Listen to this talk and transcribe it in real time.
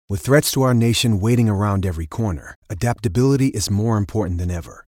With threats to our nation waiting around every corner, adaptability is more important than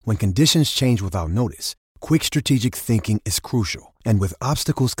ever. When conditions change without notice, quick strategic thinking is crucial. And with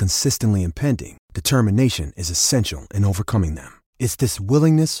obstacles consistently impending, determination is essential in overcoming them. It's this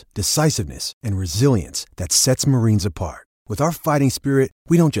willingness, decisiveness, and resilience that sets Marines apart. With our fighting spirit,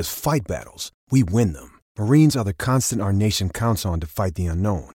 we don't just fight battles, we win them. Marines are the constant our nation counts on to fight the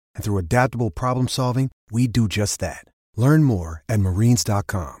unknown. And through adaptable problem solving, we do just that. Learn more at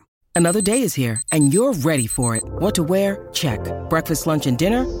marines.com. Another day is here, and you're ready for it. What to wear? Check. Breakfast, lunch, and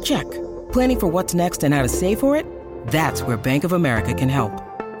dinner? Check. Planning for what's next and how to save for it? That's where Bank of America can help.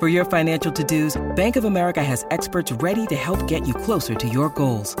 For your financial to-dos, Bank of America has experts ready to help get you closer to your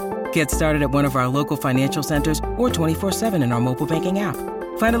goals. Get started at one of our local financial centers or 24/7 in our mobile banking app.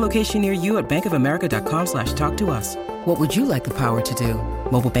 Find a location near you at bankofamerica.com/talktous. What would you like the power to do?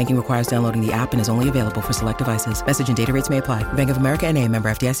 Mobile banking requires downloading the app and is only available for select devices. Message and data rates may apply. Bank of America N.A., member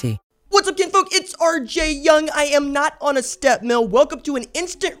FDIC. What's up, kinfolk? It's RJ Young. I am not on a step mill. Welcome to an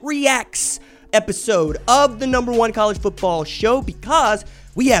Instant Reacts episode of the #1 college football show because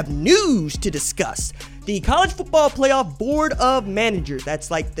we have news to discuss. The College Football Playoff Board of Managers, that's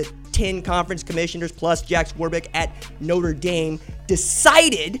like the 10 conference commissioners plus Jack Swarbrick at Notre Dame,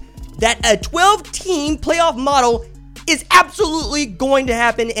 decided that a 12-team playoff model is absolutely going to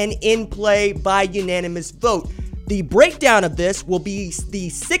happen and in play by unanimous vote. The breakdown of this will be the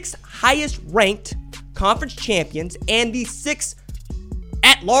 6 highest ranked conference champions and the 6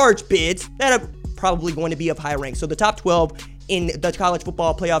 at-large bids that are probably going to be of high rank. So the top 12 in the College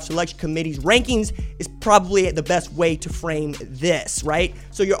Football Playoff Selection Committee's rankings is probably the best way to frame this, right?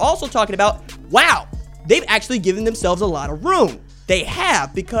 So you're also talking about, wow, they've actually given themselves a lot of room. They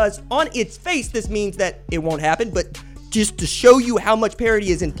have, because on its face, this means that it won't happen, but just to show you how much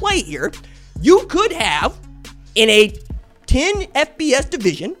parity is in play here, you could have in a 10 FBS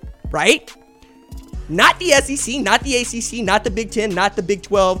division, right? Not the SEC, not the ACC, not the Big 10, not the Big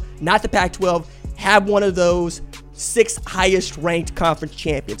 12, not the Pac-12, have one of those 6 highest ranked conference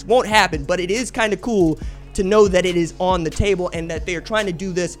champions. Won't happen, but it is kind of cool to know that it is on the table and that they're trying to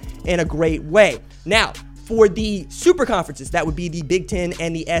do this in a great way. Now, for the super conferences, that would be the Big 10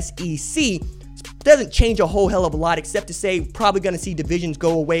 and the SEC, doesn't change a whole hell of a lot, except to say probably going to see divisions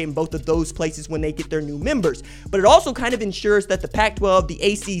go away in both of those places when they get their new members. But it also kind of ensures that the Pac-12, the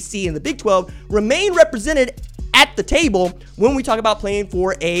ACC, and the Big 12 remain represented at the table when we talk about playing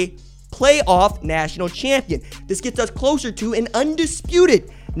for a playoff national champion. This gets us closer to an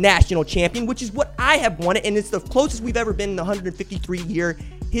undisputed national champion, which is what I have wanted, and it's the closest we've ever been in the 153-year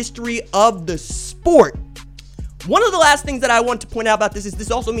history of the sport. One of the last things that I want to point out about this is this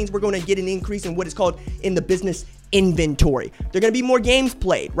also means we're going to get an increase in what is called in the business inventory. There are going to be more games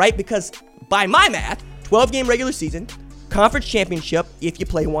played, right? Because by my math, 12-game regular season, conference championship if you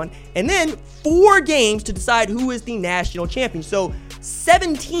play one, and then 4 games to decide who is the national champion. So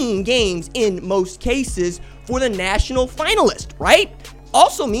 17 games in most cases for the national finalist, right?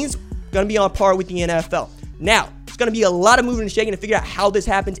 Also means going to be on par with the NFL. Now, it's going to be a lot of moving and shaking to figure out how this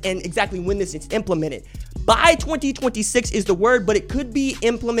happens and exactly when this is implemented. By 2026 is the word, but it could be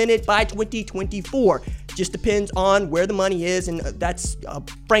implemented by 2024. Just depends on where the money is, and that's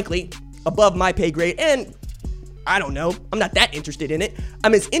frankly above my pay grade. And I don't know. I'm not that interested in it.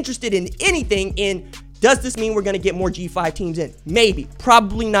 I'm as interested in anything in, does this mean we're going to get more G5 teams in? Maybe.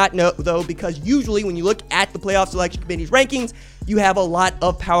 Probably not, no, though, because usually when you look at the Playoff Selection Committee's rankings, you have a lot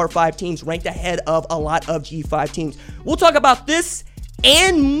of Power 5 teams ranked ahead of a lot of G5 teams. We'll talk about this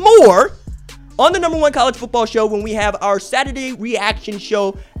and more on the #1 college football show when we have our Saturday reaction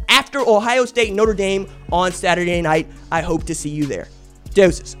show after Ohio State Notre Dame on Saturday night. I hope to see you there.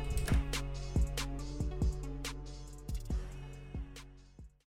 Deuces.